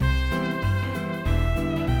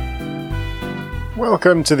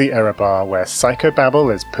Welcome to the Error Bar, where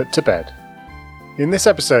psychobabble is put to bed. In this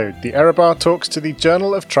episode, the Error Bar talks to the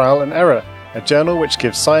Journal of Trial and Error, a journal which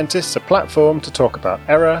gives scientists a platform to talk about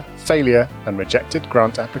error, failure, and rejected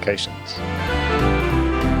grant applications.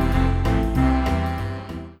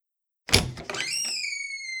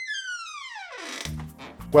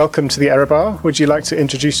 Welcome to the Error Bar. Would you like to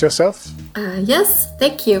introduce yourself? Yes,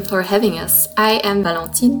 thank you for having us. I am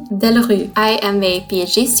Valentine Delrue. I am a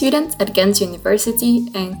PhD student at Ghent University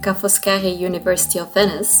and Ca' Foscari University of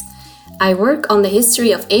Venice. I work on the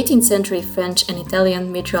history of 18th century French and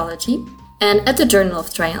Italian meteorology. And at the Journal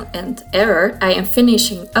of Trial and Error, I am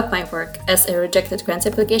finishing up my work as a rejected grant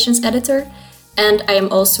applications editor, and I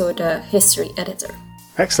am also the history editor.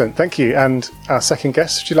 Excellent, thank you. And our second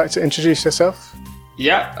guest, would you like to introduce yourself?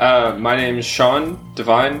 Yeah, my name is Sean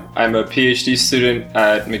Devine. I'm a PhD student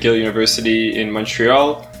at McGill University in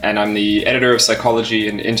Montreal, and I'm the editor of psychology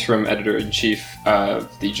and interim editor-in-chief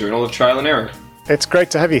of the Journal of Trial and Error. It's great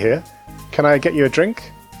to have you here. Can I get you a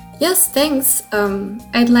drink? Yes, thanks.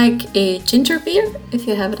 I'd like a ginger beer, if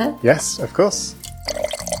you have that. Yes, of course.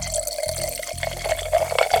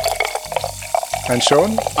 And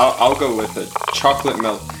Sean? I'll go with it. Chocolate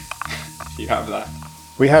milk, if you have that.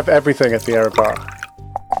 We have everything at the Error Bar.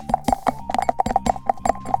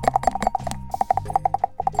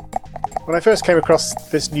 When I first came across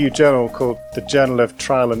this new journal called the Journal of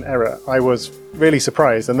Trial and Error, I was really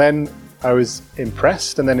surprised, and then I was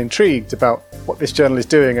impressed and then intrigued about what this journal is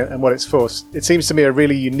doing and what it's for. It seems to me a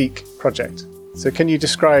really unique project. So can you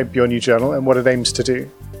describe your new journal and what it aims to do?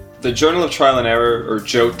 The Journal of Trial and Error, or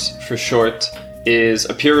JOTE for short, is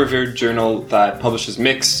a peer-reviewed journal that publishes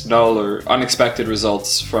mixed, null, or unexpected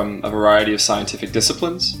results from a variety of scientific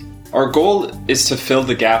disciplines. Our goal is to fill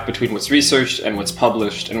the gap between what's researched and what's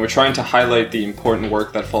published, and we're trying to highlight the important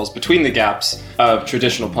work that falls between the gaps of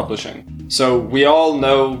traditional publishing. So we all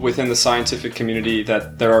know within the scientific community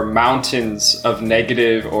that there are mountains of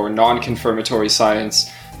negative or non-confirmatory science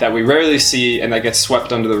that we rarely see and that gets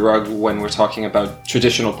swept under the rug when we're talking about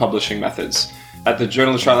traditional publishing methods. At the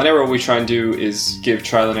Journal of Trial and Error, what we try and do is give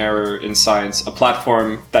trial and error in science a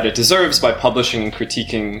platform that it deserves by publishing and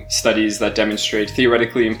critiquing studies that demonstrate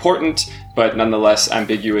theoretically important, but nonetheless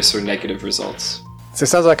ambiguous or negative results. So it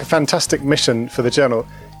sounds like a fantastic mission for the journal.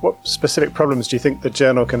 What specific problems do you think the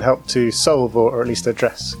journal can help to solve or at least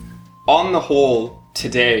address? On the whole,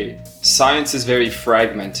 today, science is very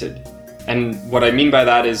fragmented. And what I mean by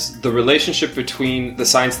that is the relationship between the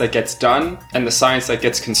science that gets done and the science that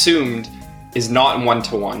gets consumed is not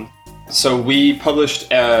one-to-one. So we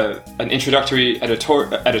published an introductory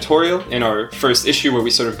editorial in our first issue where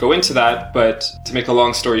we sort of go into that, but to make a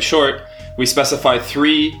long story short, we specify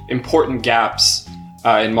 3 important gaps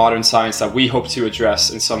in modern science that we hope to address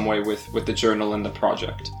in some way with the journal and the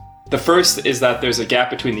project. The first is that there's a gap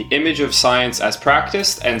between the image of science as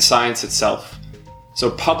practiced and science itself.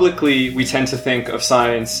 So publicly, we tend to think of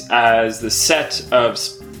science as the set of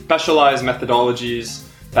specialized methodologies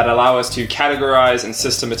that allow us to categorize and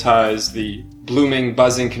systematize the blooming,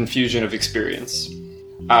 buzzing confusion of experience.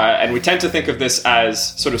 And we tend to think of this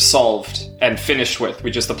as sort of solved and finished with. We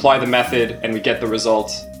just apply the method and we get the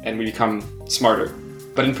result and we become smarter.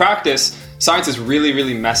 But in practice, science is really,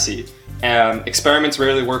 really messy. Experiments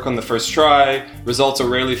rarely work on the first try, results are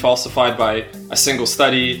rarely falsified by a single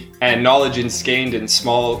study, and knowledge is gained in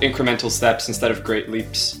small incremental steps instead of great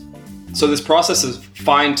leaps. So this process of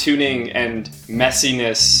fine-tuning and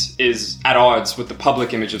messiness is at odds with the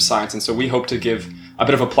public image of science, and so we hope to give a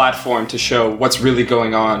bit of a platform to show what's really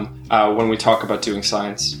going on when we talk about doing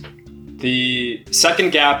science. The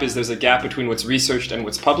second gap is there's a gap between what's researched and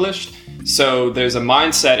what's published. So there's a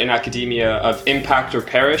mindset in academia of impact or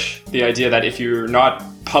perish, the idea that if you're not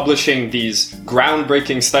publishing these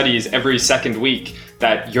groundbreaking studies every second week,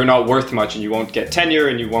 that you're not worth much and you won't get tenure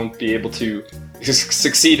and you won't be able to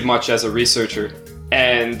succeed much as a researcher.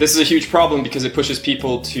 And this is a huge problem because it pushes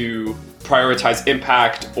people to prioritize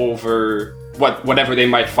impact over whatever they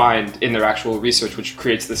might find in their actual research, which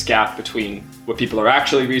creates this gap between what people are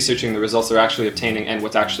actually researching, the results they're actually obtaining, and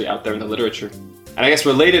what's actually out there in the literature. And I guess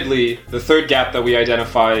relatedly, the third gap that we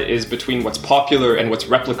identify is between what's popular and what's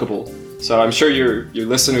replicable. So I'm sure your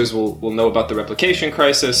listeners will know about the replication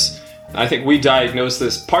crisis. I think we diagnose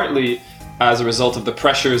this partly as a result of the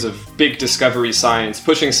pressures of big discovery science,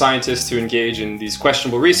 pushing scientists to engage in these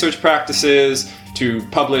questionable research practices, to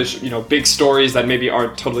publish, big stories that maybe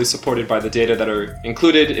aren't totally supported by the data that are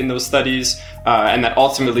included in those studies, and that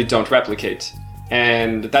ultimately don't replicate.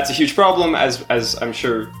 And that's a huge problem, as I'm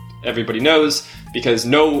sure everybody knows, because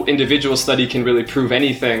no individual study can really prove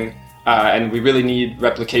anything and we really need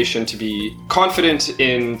replication to be confident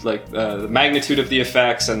in the magnitude of the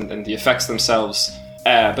effects and the effects themselves.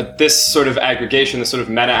 But this sort of aggregation, this sort of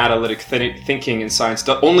meta-analytic thinking in science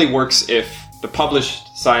only works if the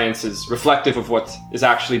published science is reflective of what is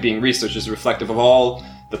actually being researched, is reflective of all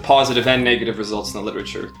the positive and negative results in the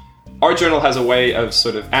literature. Our journal has a way of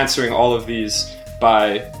sort of answering all of these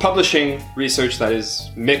by publishing research that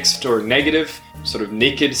is mixed or negative, sort of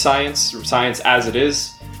naked science, or science as it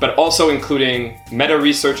is, but also including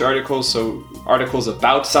meta-research articles, so articles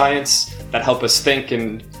about science that help us think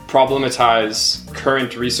and problematize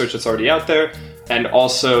current research that's already out there, and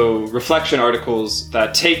also reflection articles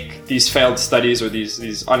that take these failed studies or these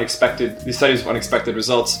studies with unexpected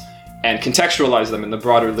results and contextualize them in the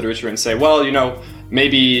broader literature and say, well,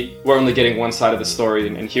 maybe we're only getting one side of the story,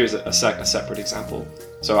 and here's a separate example.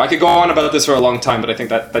 So I could go on about this for a long time, but I think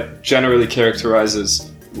that generally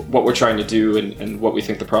characterizes what we're trying to do and what we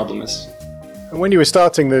think the problem is. And when you were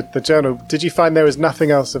starting the journal, did you find there was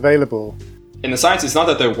nothing else available? In the science, it's not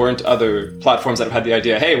that there weren't other platforms that have had the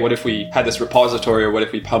idea, hey, what if we had this repository, or what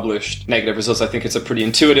if we published negative results? I think it's a pretty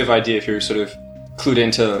intuitive idea if you're sort of clued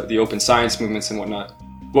into the open science movements and whatnot.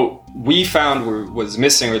 What we found was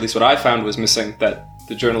missing, or at least what I found was missing, that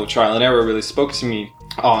the Journal of Trial and Error really spoke to me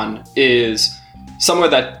on, is somewhere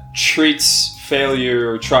that treats failure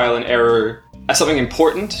or trial and error as something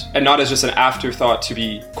important and not as just an afterthought to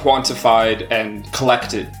be quantified and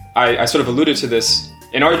collected. I sort of alluded to this.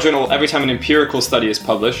 In our journal, every time an empirical study is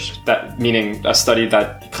published, that meaning a study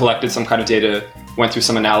that collected some kind of data, went through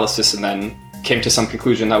some analysis, and then came to some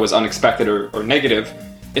conclusion that was unexpected or negative,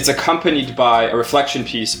 it's accompanied by a reflection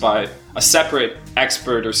piece by a separate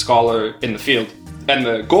expert or scholar in the field. And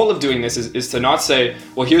the goal of doing this is to not say,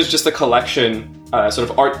 well, here's just a collection, sort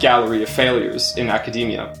of art gallery of failures in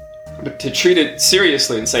academia, but to treat it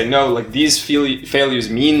seriously and say, no, these failures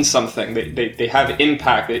mean something. They have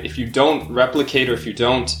impact. If you don't replicate, or if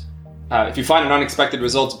you find an unexpected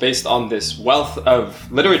result based on this wealth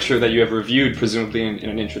of literature that you have reviewed, presumably in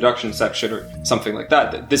an introduction section or something like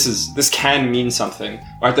that, this can mean something.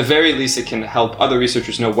 Or at the very least, it can help other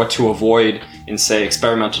researchers know what to avoid in, say,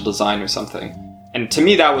 experimental design or something. And to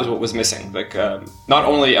me, that was what was missing. Not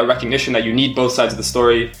only a recognition that you need both sides of the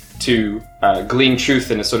story to glean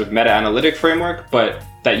truth in a sort of meta-analytic framework, but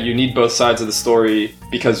that you need both sides of the story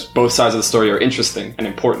because both sides of the story are interesting and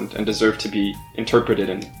important and deserve to be interpreted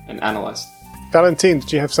and analyzed. Valentine,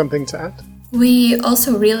 did you have something to add? We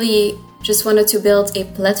also really just wanted to build a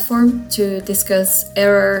platform to discuss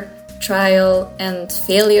error, trial, and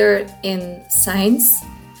failure in science.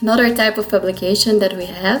 Another type of publication that we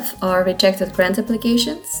have are rejected grant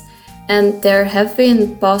applications, and there have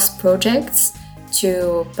been past projects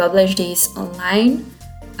to publish these online.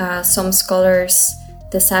 Some scholars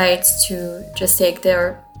decide to just take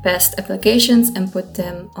their best applications and put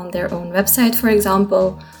them on their own website, for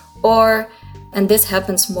example, and this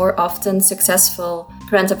happens more often, successful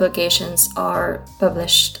grant applications are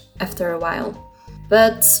published after a while.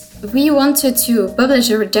 But we wanted to publish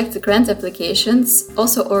the rejected grant applications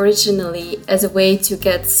also originally as a way to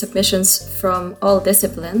get submissions from all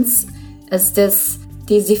disciplines, as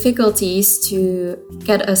these difficulties to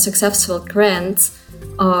get a successful grant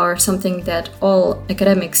are something that all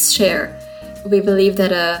academics share. We believe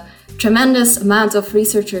that a tremendous amount of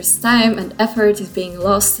researchers' time and effort is being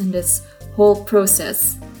lost in this whole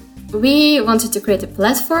process. We wanted to create a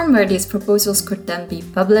platform where these proposals could then be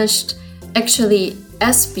published actually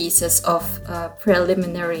as pieces of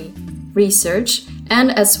preliminary research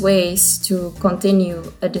and as ways to continue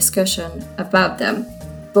a discussion about them,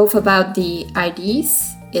 both about the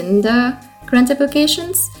ideas in the grant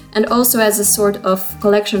applications and also as a sort of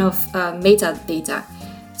collection of metadata,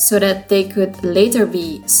 so that they could later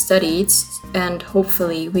be studied and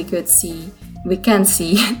hopefully we can see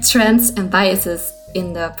trends and biases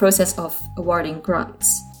in the process of awarding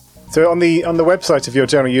grants. So on the website of your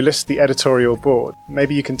journal, you list the editorial board.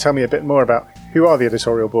 Maybe you can tell me a bit more about who are the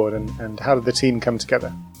editorial board and how did the team come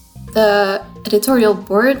together? The editorial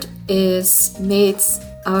board is made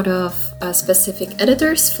out of specific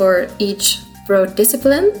editors for each broad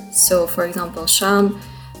discipline. So, for example, Sean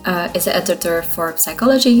is the editor for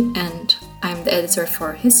psychology and I'm the editor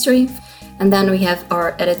for history. And then we have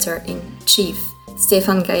our editor-in-chief,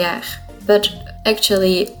 Stéphane Gaillard. But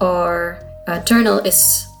actually, our journal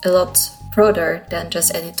is a lot broader than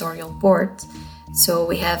just editorial board. So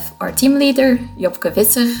we have our team leader, Jopke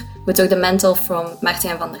Visser, who took the mantle from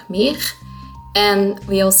Martijn van der Meer. And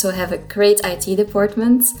we also have a great IT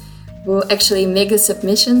department who actually make the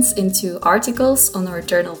submissions into articles on our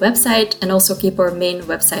journal website and also keep our main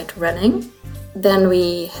website running. Then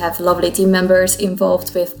we have lovely team members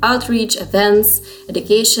involved with outreach, events,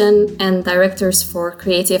 education, and directors for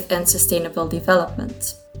creative and sustainable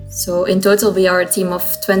development. So in total, we are a team of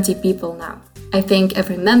 20 people now. I think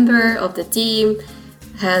every member of the team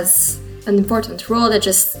has an important role that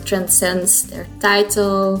just transcends their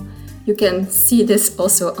title. You can see this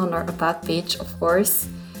also on our About page, of course.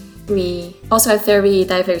 We also have very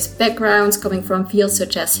diverse backgrounds coming from fields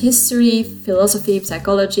such as history, philosophy,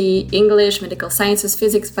 psychology, English, medical sciences,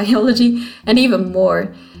 physics, biology, and even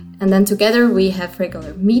more. And then together we have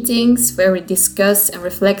regular meetings where we discuss and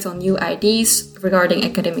reflect on new ideas regarding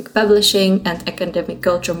academic publishing and academic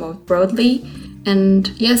culture more broadly. And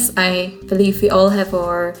yes, I believe we all have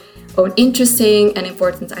our own interesting and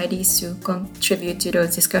important ideas to contribute to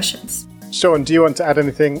those discussions. Sean, do you want to add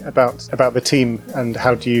anything about the team and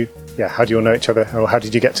how do you all know each other, or how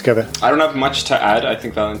did you get together? I don't have much to add. I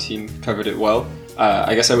think Valentine covered it well.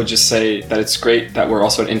 I guess I would just say that it's great that we're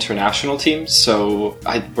also an international team. So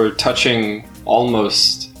we're touching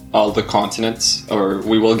almost all the continents, or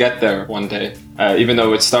we will get there one day. Even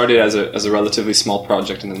though it started as a relatively small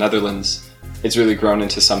project in the Netherlands, it's really grown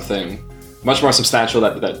into something much more substantial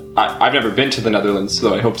that I've never been to the Netherlands,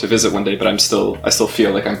 though I hope to visit one day, but I still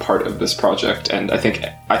feel like I'm part of this project, and I think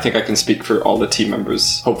I can speak for all the team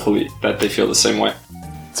members, hopefully, that they feel the same way.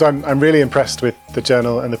 So I'm really impressed with the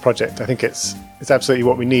journal and the project. I think it's absolutely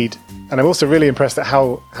what we need. And I'm also really impressed at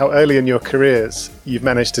how early in your careers you've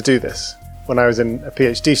managed to do this. When I was a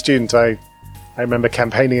PhD student, I remember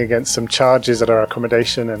campaigning against some charges at our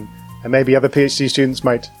accommodation, and maybe other PhD students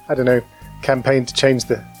might, I don't know, campaign to change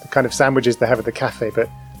the kind of sandwiches they have at the cafe, but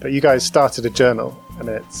you guys started a journal, and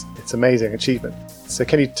it's amazing achievement. So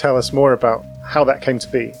can you tell us more about how that came to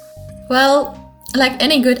be? Well, like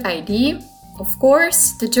any good idea, of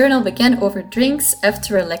course, the journal began over drinks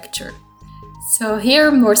after a lecture. So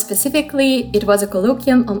here, more specifically, it was a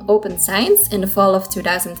colloquium on open science in the fall of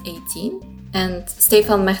 2018, and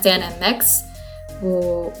Stefan, Martijn and Max,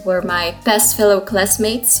 who were my past fellow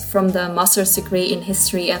classmates from the master's degree in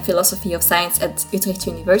history and philosophy of science at Utrecht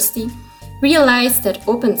University, realized that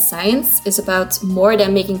open science is about more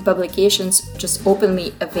than making publications just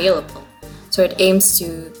openly available. So it aims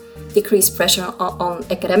to decrease pressure on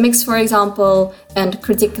academics, for example, and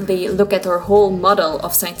critically look at our whole model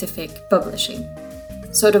of scientific publishing.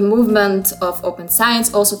 So the movement of open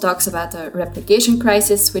science also talks about the replication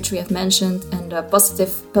crisis, which we have mentioned, and the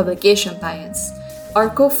positive publication bias. Our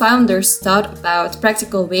co-founders thought about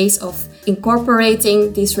practical ways of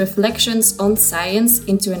incorporating these reflections on science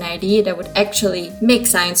into an idea that would actually make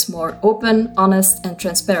science more open, honest, and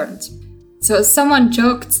transparent. So someone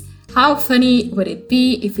joked, how funny would it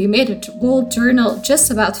be if we made a whole journal just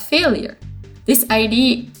about failure? This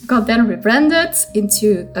idea got then rebranded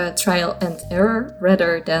into a trial and error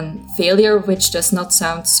rather than failure, which does not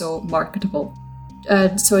sound so marketable.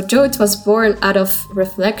 So Jode was born out of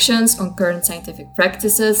reflections on current scientific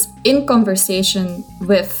practices in conversation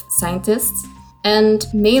with scientists, and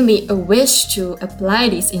mainly a wish to apply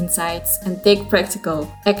these insights and take practical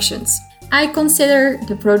actions. I consider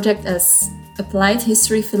the project as applied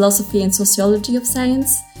history, philosophy, and sociology of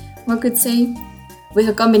science, one could say, with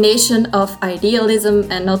a combination of idealism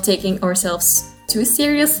and not taking ourselves too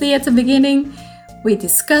seriously at the beginning. We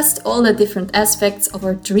discussed all the different aspects of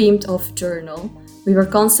our dreamed of journal. We were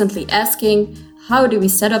constantly asking, how do we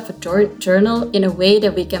set up a journal in a way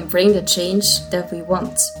that we can bring the change that we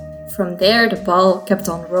want? From there, the ball kept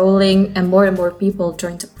on rolling and more people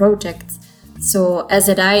joined the project. So as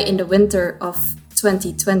did I in the winter of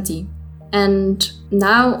 2020. And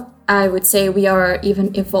now I would say we are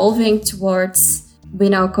even evolving towards, we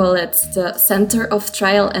now call it the Center of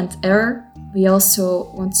Trial and Error. We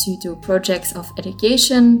also want to do projects of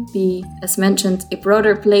education, be, as mentioned, a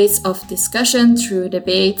broader place of discussion through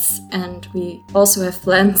debates, and we also have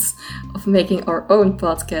plans of making our own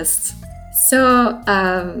podcast. So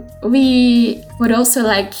we would also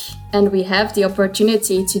like, and we have the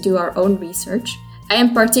opportunity to do our own research. I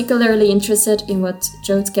am particularly interested in what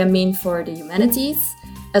Jode can mean for the humanities,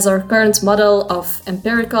 as our current model of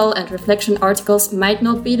empirical and reflection articles might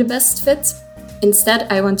not be the best fit. Instead,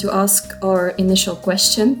 I want to ask our initial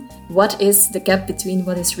question, what is the gap between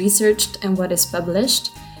what is researched and what is published?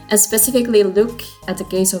 And specifically look at the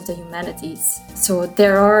case of the humanities. So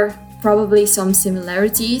there are probably some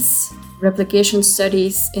similarities. Replication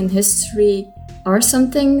studies in history are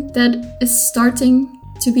something that is starting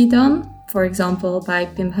to be done, for example, by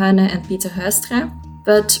Pim Heune and Pieter Huistra.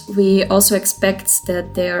 But we also expect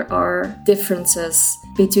that there are differences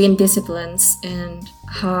between disciplines and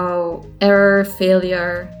how error,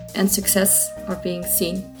 failure, and success are being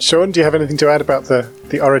seen. Sean, do you have anything to add about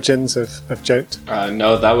the origins of JOTE?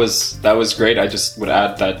 No, that was great. I just would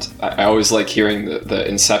add that I always like hearing the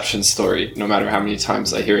inception story, no matter how many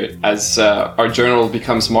times I hear it. As our journal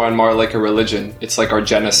becomes more and more like a religion, it's like our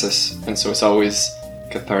genesis, and so it's always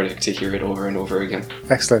cathartic to hear it over and over again.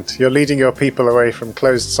 Excellent. You're leading your people away from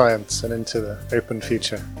closed science and into the open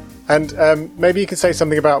future. And maybe you could say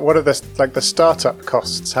something about what are the startup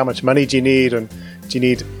costs? How much money do you need, and do you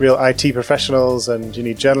need real IT professionals, and do you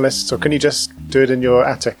need journalists, or can you just do it in your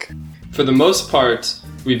attic? For the most part,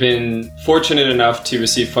 we've been fortunate enough to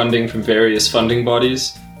receive funding from various funding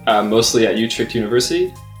bodies, mostly at Utrecht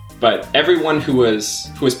University. But everyone who was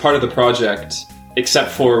part of the project,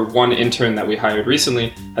 except for one intern that we hired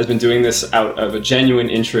recently, has been doing this out of a genuine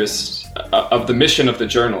interest of the mission of the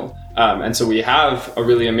journal. And so we have a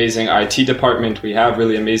really amazing IT department. We have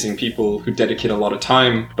really amazing people who dedicate a lot of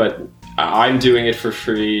time, but I'm doing it for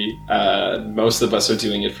free. Most of us are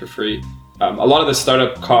doing it for free. A lot of the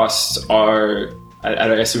startup costs are,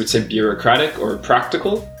 I guess you would say, bureaucratic or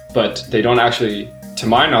practical, but they don't actually, to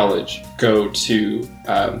my knowledge, go to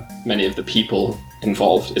many of the people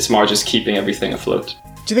involved. It's more just keeping everything afloat.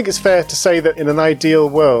 Do you think it's fair to say that in an ideal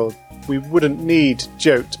world, we wouldn't need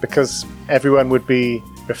JOTE because everyone would be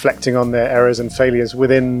reflecting on their errors and failures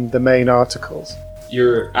within the main articles?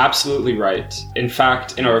 You're absolutely right. In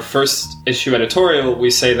fact, in our first issue editorial,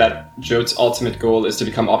 we say that JOTE's ultimate goal is to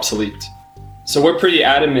become obsolete. So we're pretty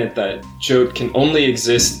adamant that JOTE can only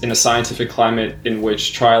exist in a scientific climate in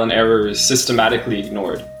which trial and error is systematically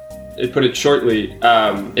ignored. To put it shortly,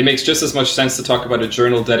 it makes just as much sense to talk about a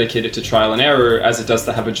journal dedicated to trial and error as it does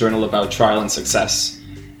to have a journal about trial and success.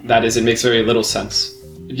 That is, it makes very little sense.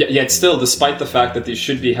 Yet still, despite the fact that these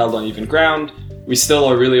should be held on even ground, we still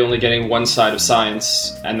are really only getting one side of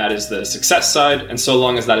science, and that is the success side. And so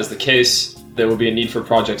long as that is the case, there will be a need for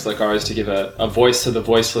projects like ours to give a voice to the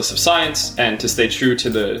voiceless of science and to stay true to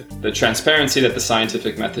the transparency that the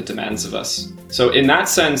scientific method demands of us. So in that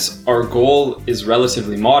sense, our goal is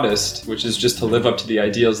relatively modest, which is just to live up to the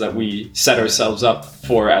ideals that we set ourselves up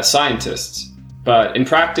for as scientists. But in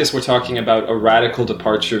practice, we're talking about a radical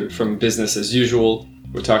departure from business as usual.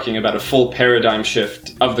 We're talking about a full paradigm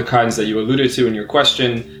shift of the kinds that you alluded to in your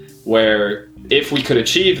question, where if we could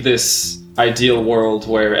achieve this ideal world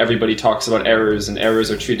where everybody talks about errors and errors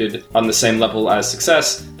are treated on the same level as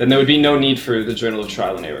success, then there would be no need for the Journal of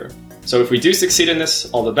Trial and Error. So if we do succeed in this,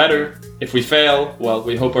 all the better. If we fail, well,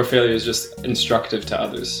 we hope our failure is just instructive to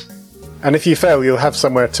others. And if you fail, you'll have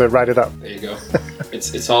somewhere to write it up. There you go.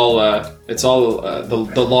 It's all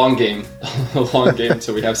the long game, the long game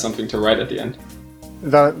until we have something to write at the end.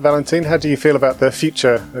 Valentine, how do you feel about the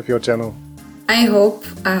future of your journal? I hope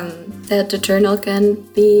that the journal can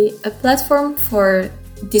be a platform for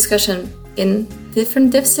discussion in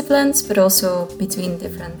different disciplines, but also between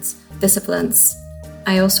different disciplines.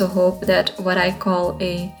 I also hope that what I call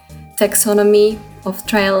a taxonomy of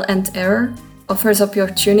trial and error offers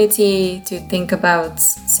opportunity to think about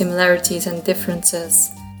similarities and differences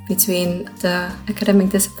between the academic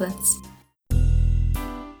disciplines.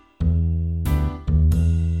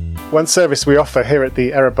 One service we offer here at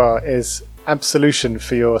the Error Bar is absolution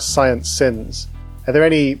for your science sins. Are there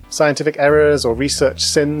any scientific errors or research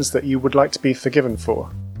sins that you would like to be forgiven for?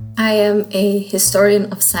 I am a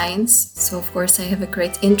historian of science, so of course I have a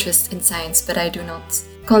great interest in science, but I do not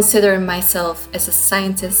consider myself as a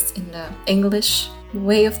scientist in the English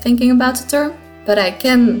way of thinking about the term, but I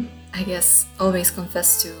can, I guess, always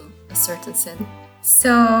confess to a certain sin.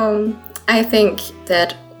 So I think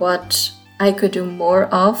that what I could do more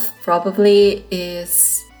of probably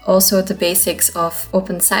is also the basics of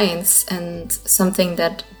open science, and something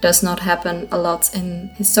that does not happen a lot in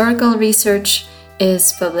historical research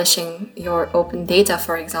is publishing your open data,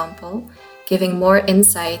 for example, giving more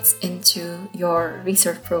insights into your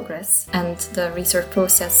research progress and the research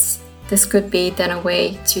process. This could be then a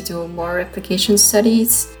way to do more replication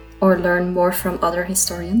studies or learn more from other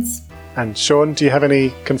historians. And Sean, do you have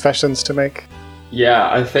any confessions to make?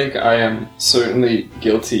 Yeah, I think I am certainly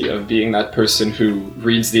guilty of being that person who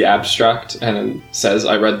reads the abstract and says,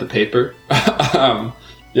 I read the paper.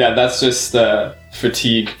 Yeah, that's just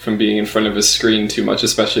fatigue from being in front of a screen too much,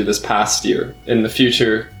 especially this past year. In the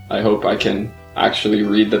future, I hope I can actually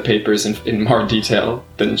read the papers in more detail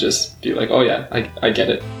than just be like, oh yeah, I get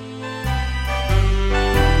it.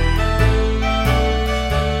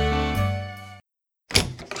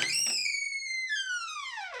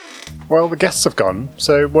 Well, the guests have gone,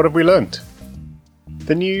 so what have we learned?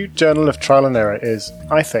 The new Journal of Trial and Error is,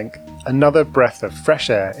 I think, another breath of fresh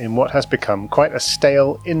air in what has become quite a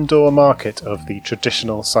stale indoor market of the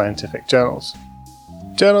traditional scientific journals.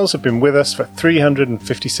 Journals have been with us for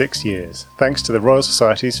 356 years, thanks to the Royal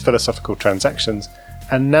Society's philosophical transactions,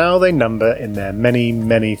 and now they number in their many,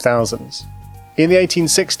 many thousands. In the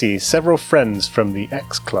 1860s, several friends from the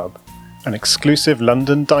X Club, an exclusive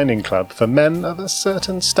London dining club for men of a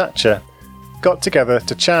certain stature, got together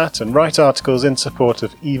to chat and write articles in support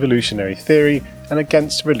of evolutionary theory and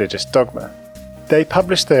against religious dogma. They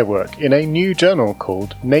published their work in a new journal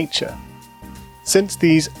called Nature. Since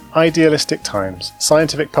these idealistic times,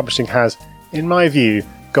 scientific publishing has, in my view,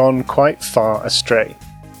 gone quite far astray.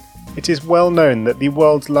 It is well known that the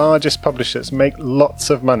world's largest publishers make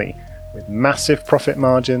lots of money, with massive profit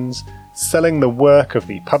margins, selling the work of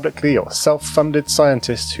the publicly or self-funded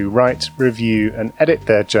scientists who write, review, and edit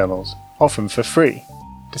their journals, often for free.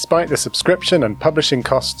 Despite the subscription and publishing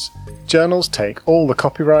costs, journals take all the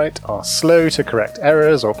copyright, are slow to correct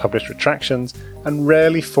errors or publish retractions, and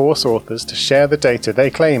rarely force authors to share the data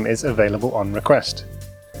they claim is available on request.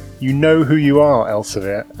 You know who you are,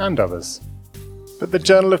 Elsevier and others. But the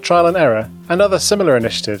Journal of Trial and Error, and other similar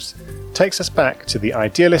initiatives, takes us back to the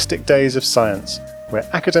idealistic days of science, where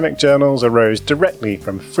academic journals arose directly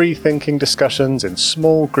from free-thinking discussions in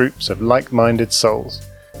small groups of like-minded souls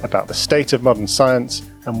about the state of modern science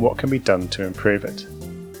and what can be done to improve it.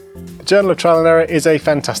 The Journal of Trial and Error is a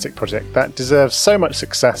fantastic project that deserves so much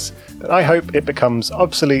success that I hope it becomes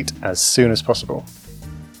obsolete as soon as possible.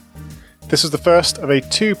 This was the first of a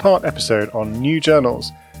two-part episode on new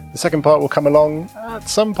journals. The second part will come along at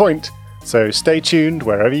some point, so stay tuned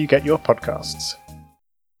wherever you get your podcasts.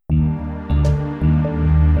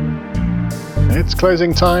 It's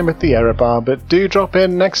closing time at the Error Bar, but do drop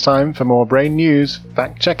in next time for more brain news,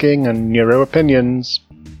 fact-checking and neuro opinions.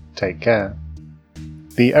 Take care.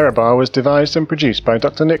 The Error Bar was devised and produced by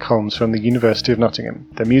Dr. Nick Holmes from the University of Nottingham.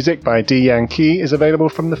 The music by D. Yang Key is available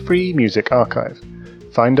from the Free Music Archive.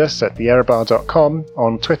 Find us at theerrorbar.com,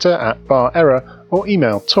 on Twitter @barerror, or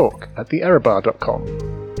email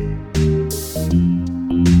talk@theerrorbar.com.